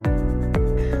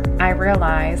I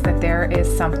realize that there is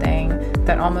something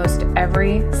that almost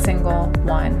every single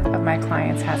one of my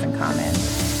clients has in common,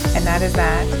 and that is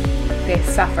that they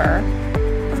suffer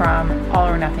from all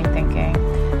or nothing thinking.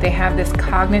 They have this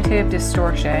cognitive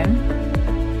distortion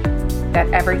that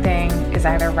everything is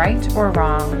either right or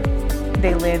wrong.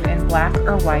 They live in black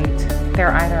or white. They're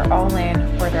either all in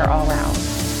or they're all out.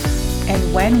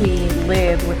 And when we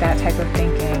live with that type of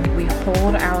thinking, we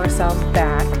hold ourselves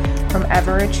back from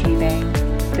ever achieving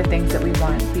the things that we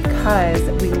want, because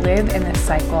we live in this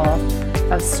cycle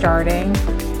of starting,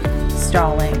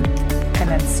 stalling, and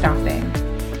then stopping.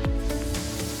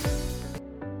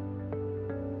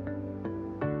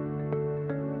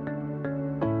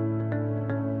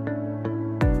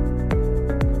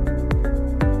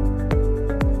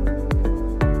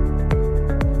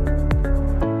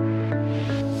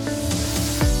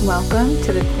 Welcome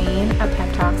to the Queen of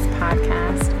Pep Talks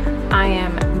podcast. I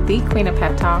am the Queen of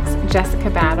Pep Talks, Jessica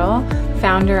Battle,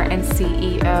 founder and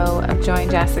CEO of Join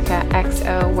Jessica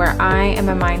XO, where I am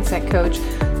a mindset coach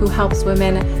who helps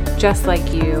women just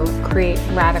like you create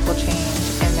radical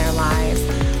change in their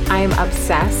lives. I am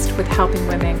obsessed with helping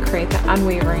women create the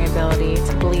unwavering ability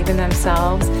to believe in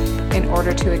themselves in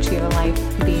order to achieve a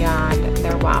life beyond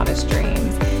their wildest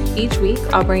dreams. Each week,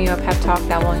 I'll bring you a pep talk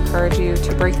that will encourage you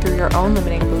to break through your own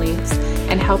limiting beliefs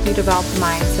and help you develop a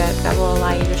mindset that will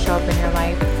allow you to show up in your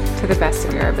life to the best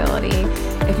of your ability.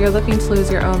 If you're looking to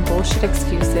lose your own bullshit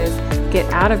excuses,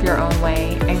 get out of your own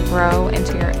way, and grow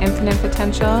into your infinite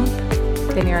potential,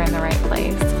 then you're in the right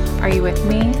place. Are you with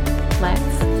me?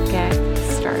 Let's get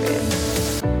started.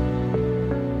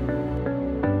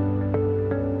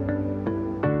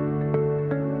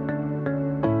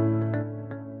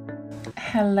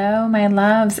 Hello, my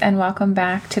loves, and welcome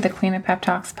back to the Queen of Pep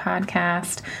Talks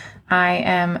podcast. I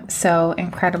am so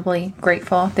incredibly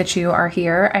grateful that you are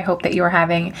here. I hope that you are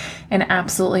having an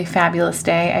absolutely fabulous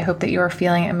day. I hope that you are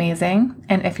feeling amazing.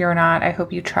 And if you're not, I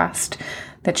hope you trust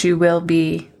that you will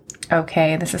be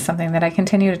okay. This is something that I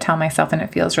continue to tell myself, and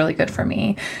it feels really good for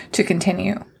me to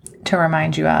continue to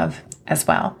remind you of as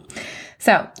well.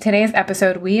 So today's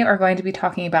episode, we are going to be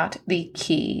talking about the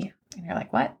key. And you're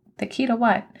like, what? The key to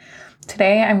what?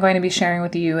 Today, I'm going to be sharing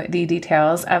with you the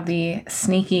details of the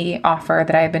sneaky offer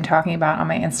that I have been talking about on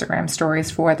my Instagram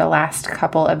stories for the last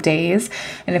couple of days.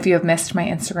 And if you have missed my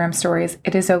Instagram stories,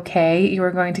 it is okay. You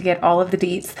are going to get all of the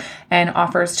deets and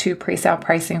offers to pre-sale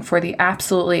pricing for the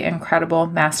absolutely incredible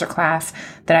masterclass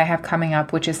that I have coming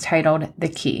up, which is titled The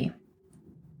Key.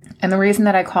 And the reason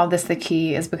that I call this The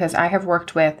Key is because I have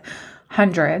worked with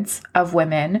hundreds of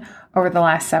women over the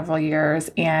last several years.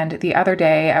 And the other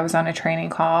day I was on a training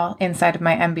call inside of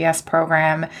my MBS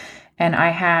program, and I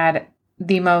had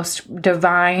the most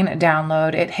divine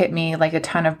download. It hit me like a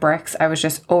ton of bricks. I was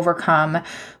just overcome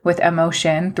with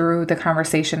emotion through the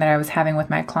conversation that I was having with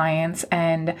my clients.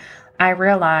 And I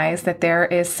realized that there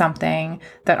is something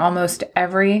that almost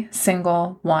every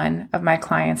single one of my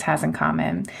clients has in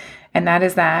common. And that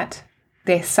is that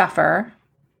they suffer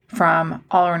from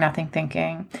all or nothing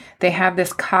thinking. They have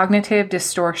this cognitive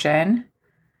distortion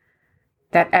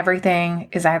that everything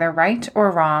is either right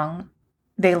or wrong.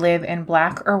 They live in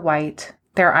black or white.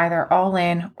 They're either all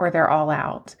in or they're all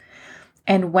out.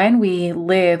 And when we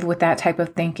live with that type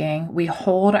of thinking, we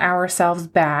hold ourselves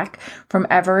back from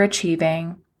ever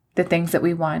achieving the things that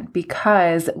we want,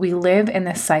 because we live in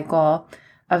this cycle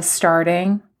of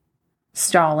starting,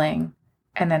 stalling,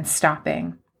 and then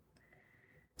stopping.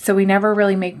 So we never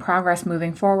really make progress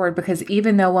moving forward, because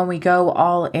even though when we go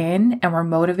all in and we're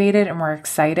motivated and we're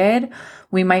excited,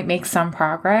 we might make some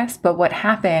progress. But what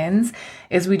happens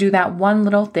is we do that one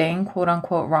little thing, quote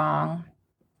unquote, wrong.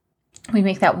 We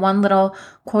make that one little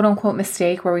quote unquote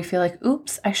mistake where we feel like,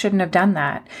 oops, I shouldn't have done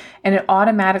that. And it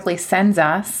automatically sends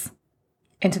us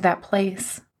into that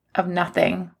place of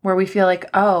nothing, where we feel like,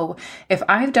 oh, if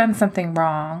I've done something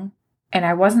wrong, and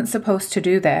I wasn't supposed to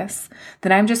do this,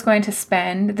 then I'm just going to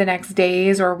spend the next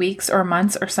days or weeks or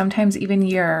months or sometimes even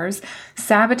years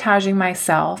sabotaging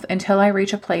myself until I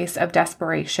reach a place of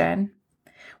desperation,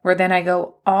 where then I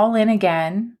go all in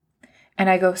again, and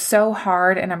I go so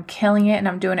hard and I'm killing it and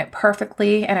I'm doing it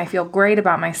perfectly and I feel great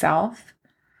about myself,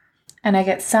 and I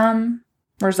get some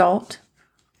result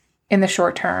in the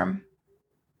short term.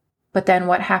 But then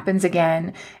what happens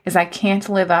again is I can't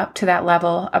live up to that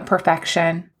level of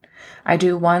perfection. I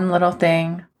do one little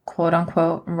thing, quote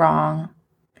unquote, wrong.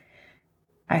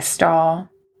 I stall,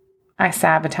 I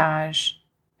sabotage,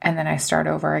 and then I start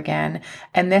over again.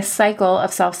 And this cycle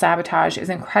of self-sabotage is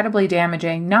incredibly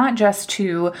damaging, not just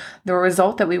to the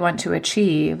result that we want to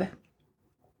achieve,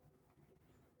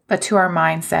 but to our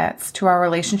mindsets, to our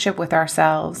relationship with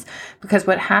ourselves. Because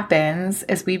what happens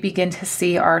is we begin to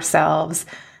see ourselves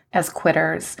as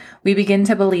quitters. We begin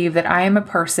to believe that I am a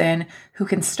person who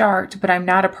can start, but I'm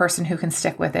not a person who can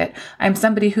stick with it. I'm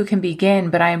somebody who can begin,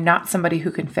 but I am not somebody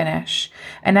who can finish.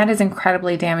 And that is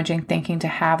incredibly damaging thinking to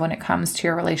have when it comes to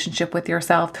your relationship with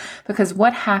yourself. Because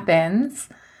what happens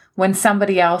when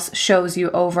somebody else shows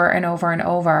you over and over and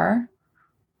over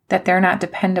that they're not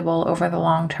dependable over the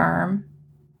long term?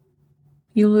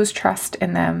 You lose trust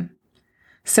in them.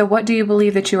 So what do you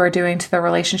believe that you are doing to the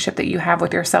relationship that you have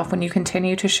with yourself when you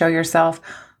continue to show yourself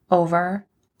over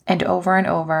and over and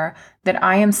over that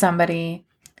I am somebody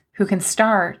who can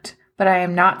start, but I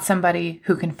am not somebody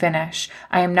who can finish.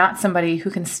 I am not somebody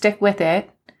who can stick with it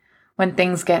when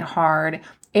things get hard.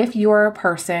 If you're a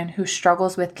person who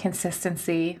struggles with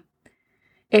consistency,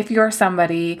 if you're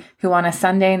somebody who on a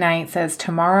Sunday night says,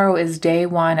 tomorrow is day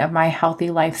one of my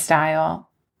healthy lifestyle,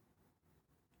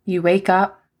 you wake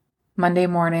up Monday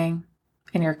morning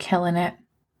and you're killing it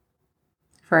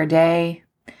for a day,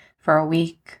 for a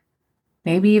week,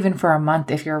 maybe even for a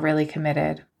month if you're really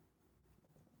committed.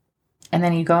 And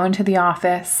then you go into the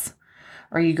office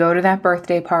or you go to that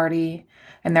birthday party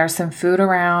and there's some food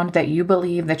around that you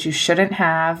believe that you shouldn't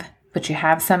have, but you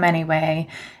have some anyway.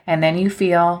 And then you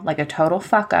feel like a total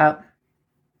fuck up.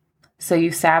 So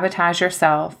you sabotage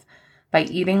yourself by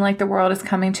eating like the world is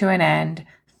coming to an end,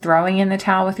 throwing in the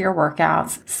towel with your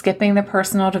workouts, skipping the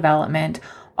personal development,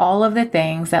 all of the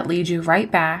things that lead you right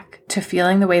back to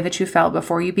feeling the way that you felt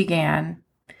before you began.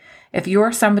 If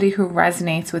you're somebody who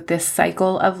resonates with this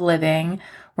cycle of living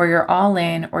where you're all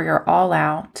in or you're all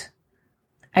out,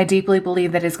 I deeply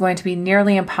believe that it's going to be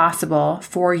nearly impossible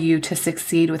for you to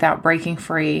succeed without breaking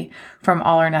free from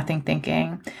all or nothing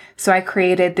thinking. So I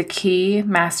created the Key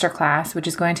Masterclass, which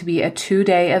is going to be a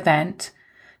 2-day event.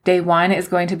 Day one is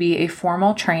going to be a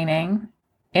formal training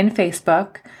in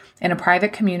Facebook in a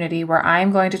private community where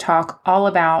I'm going to talk all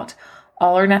about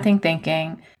all or nothing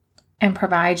thinking and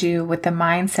provide you with the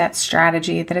mindset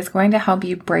strategy that is going to help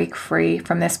you break free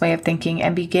from this way of thinking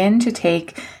and begin to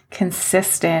take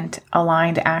consistent,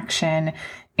 aligned action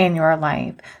in your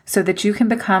life so that you can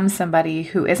become somebody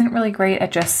who isn't really great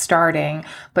at just starting,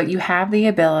 but you have the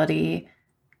ability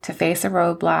to face a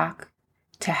roadblock,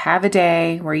 to have a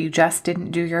day where you just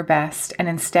didn't do your best. And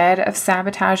instead of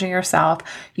sabotaging yourself,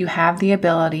 you have the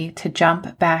ability to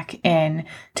jump back in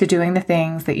to doing the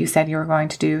things that you said you were going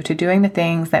to do, to doing the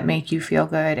things that make you feel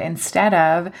good, instead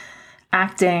of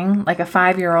acting like a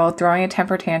 5-year-old, throwing a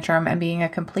temper tantrum and being a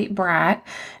complete brat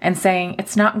and saying,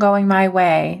 it's not going my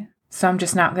way, so I'm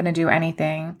just not going to do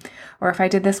anything. Or if I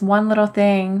did this one little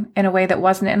thing in a way that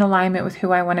wasn't in alignment with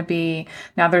who I want to be,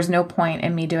 now there's no point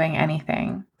in me doing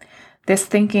anything. This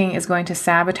thinking is going to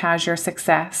sabotage your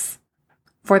success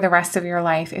for the rest of your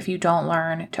life if you don't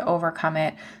learn to overcome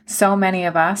it. So many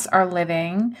of us are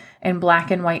living in black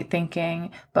and white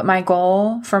thinking, but my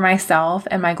goal for myself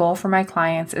and my goal for my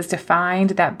clients is to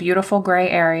find that beautiful gray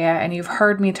area. And you've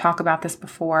heard me talk about this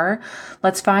before.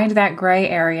 Let's find that gray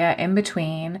area in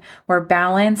between where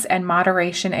balance and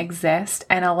moderation exist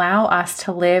and allow us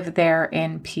to live there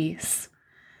in peace.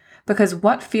 Because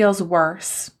what feels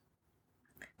worse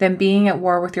than being at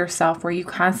war with yourself, where you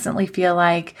constantly feel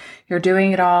like you're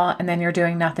doing it all and then you're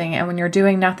doing nothing. And when you're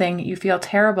doing nothing, you feel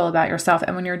terrible about yourself.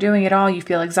 And when you're doing it all, you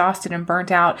feel exhausted and burnt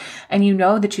out and you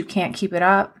know that you can't keep it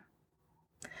up.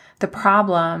 The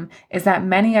problem is that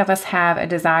many of us have a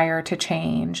desire to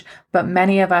change, but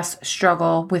many of us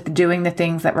struggle with doing the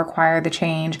things that require the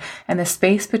change. And the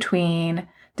space between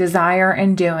desire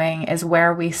and doing is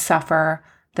where we suffer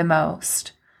the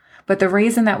most. But the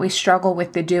reason that we struggle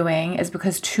with the doing is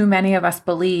because too many of us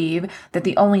believe that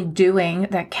the only doing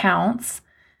that counts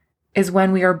is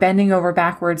when we are bending over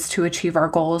backwards to achieve our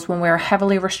goals, when we are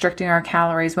heavily restricting our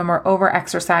calories, when we're over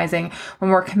exercising,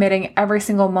 when we're committing every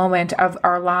single moment of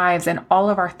our lives and all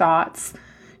of our thoughts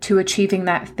to achieving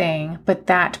that thing. But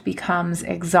that becomes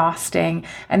exhausting,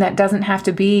 and that doesn't have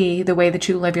to be the way that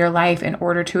you live your life in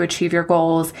order to achieve your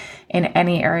goals in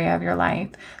any area of your life.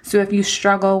 So if you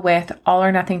struggle with all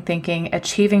or nothing thinking,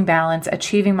 achieving balance,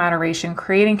 achieving moderation,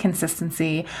 creating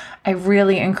consistency, I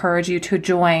really encourage you to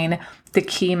join the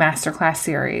Key Masterclass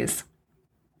series.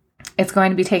 It's going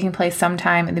to be taking place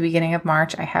sometime in the beginning of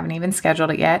March. I haven't even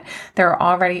scheduled it yet. There are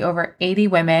already over 80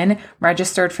 women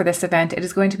registered for this event. It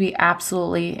is going to be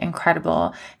absolutely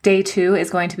incredible. Day 2 is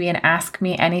going to be an Ask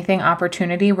Me Anything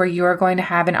opportunity where you are going to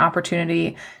have an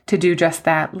opportunity to do just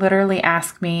that. Literally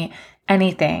ask me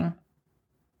anything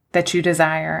that you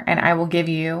desire, and I will give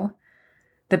you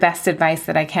the best advice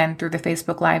that I can through the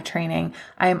Facebook Live training.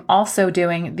 I am also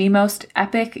doing the most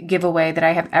epic giveaway that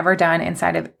I have ever done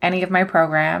inside of any of my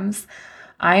programs.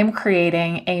 I am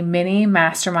creating a mini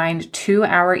mastermind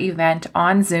 2-hour event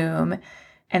on Zoom,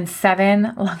 and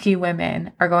 7 lucky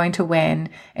women are going to win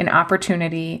an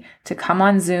opportunity to come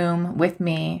on Zoom with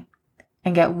me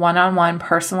and get one-on-one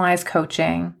personalized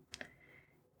coaching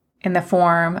in the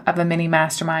form of a mini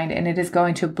mastermind. And it is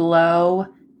going to blow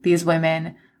these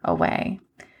women away.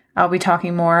 I'll be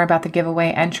talking more about the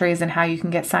giveaway entries and how you can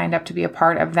get signed up to be a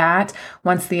part of that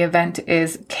once the event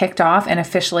is kicked off and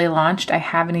officially launched. I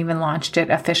haven't even launched it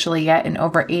officially yet, and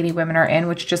over 80 women are in,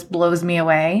 which just blows me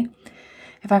away.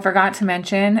 If I forgot to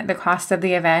mention, the cost of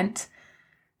the event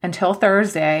until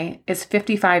Thursday is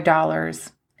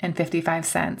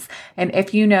 $55.55. And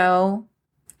if you know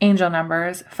angel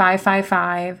numbers,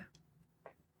 555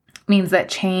 means that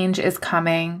change is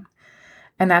coming.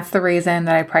 And that's the reason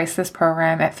that I priced this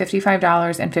program at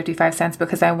 $55.55,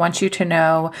 because I want you to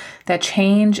know that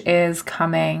change is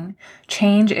coming.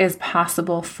 Change is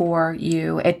possible for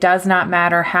you. It does not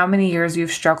matter how many years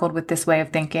you've struggled with this way of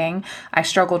thinking. I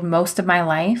struggled most of my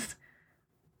life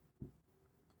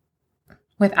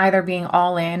with either being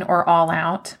all in or all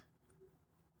out.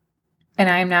 And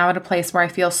I am now at a place where I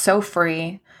feel so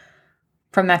free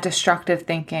from that destructive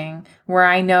thinking, where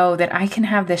I know that I can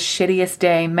have the shittiest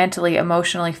day mentally,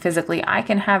 emotionally, physically. I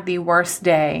can have the worst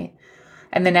day.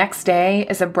 And the next day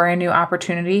is a brand new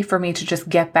opportunity for me to just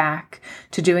get back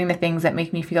to doing the things that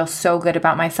make me feel so good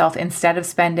about myself, instead of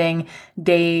spending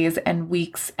days and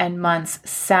weeks and months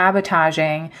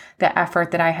sabotaging the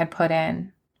effort that I had put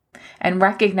in. And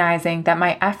recognizing that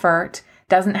my effort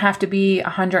doesn't have to be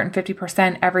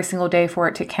 150% every single day for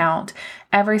it to count.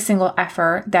 Every single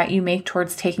effort that you make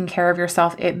towards taking care of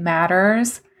yourself, it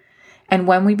matters. And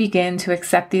when we begin to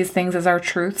accept these things as our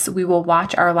truths, we will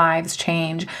watch our lives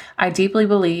change. I deeply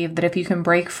believe that if you can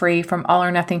break free from all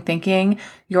or nothing thinking,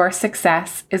 your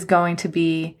success is going to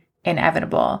be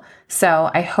inevitable.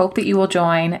 So I hope that you will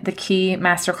join the Key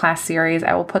Masterclass series.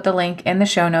 I will put the link in the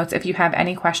show notes. If you have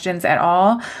any questions at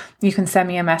all, you can send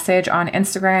me a message on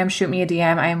Instagram, shoot me a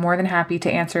DM. I am more than happy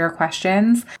to answer your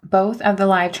questions. Both of the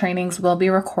live trainings will be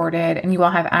recorded, and you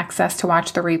will have access to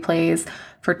watch the replays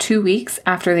for 2 weeks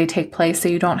after they take place. So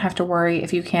you don't have to worry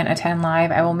if you can't attend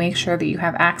live. I will make sure that you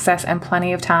have access and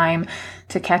plenty of time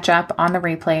to catch up on the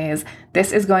replays.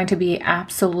 This is going to be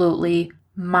absolutely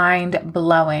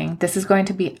mind-blowing. This is going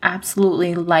to be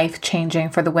absolutely life-changing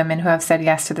for the women who have said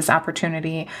yes to this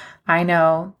opportunity. I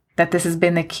know that this has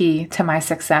been the key to my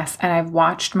success, and I've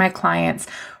watched my clients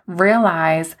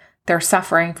realize they're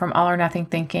suffering from all or nothing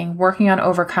thinking, working on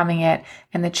overcoming it,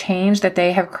 and the change that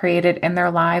they have created in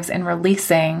their lives and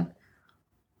releasing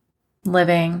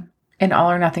living in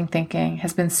all or nothing thinking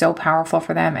has been so powerful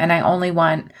for them. And I only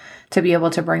want to be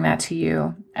able to bring that to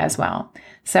you as well.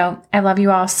 So I love you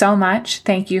all so much.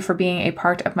 Thank you for being a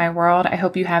part of my world. I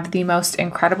hope you have the most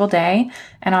incredible day,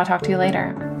 and I'll talk to you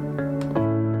later.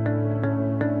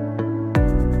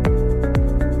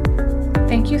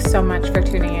 Thank you so much for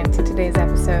tuning in to today's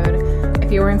episode.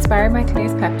 If you were inspired by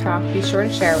today's pep talk, be sure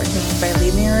to share it with me by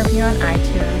leaving a review on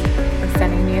iTunes or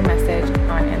sending me a message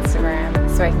on Instagram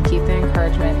so I can keep the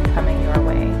encouragement coming your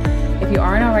way. If you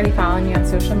aren't already following me on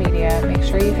social media, make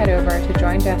sure you head over to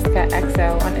Join Jessica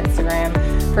XO on Instagram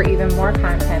for even more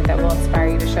content that will inspire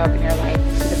you to show up in your life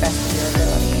to the best of your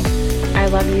ability. I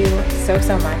love you so,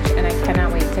 so much, and I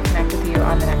cannot wait to connect with you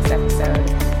on the next episode.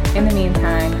 In the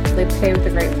meantime, live today with a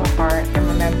grateful heart, and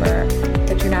remember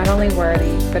that you're not only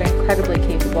worthy, but incredibly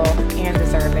capable and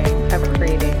deserving of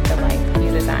creating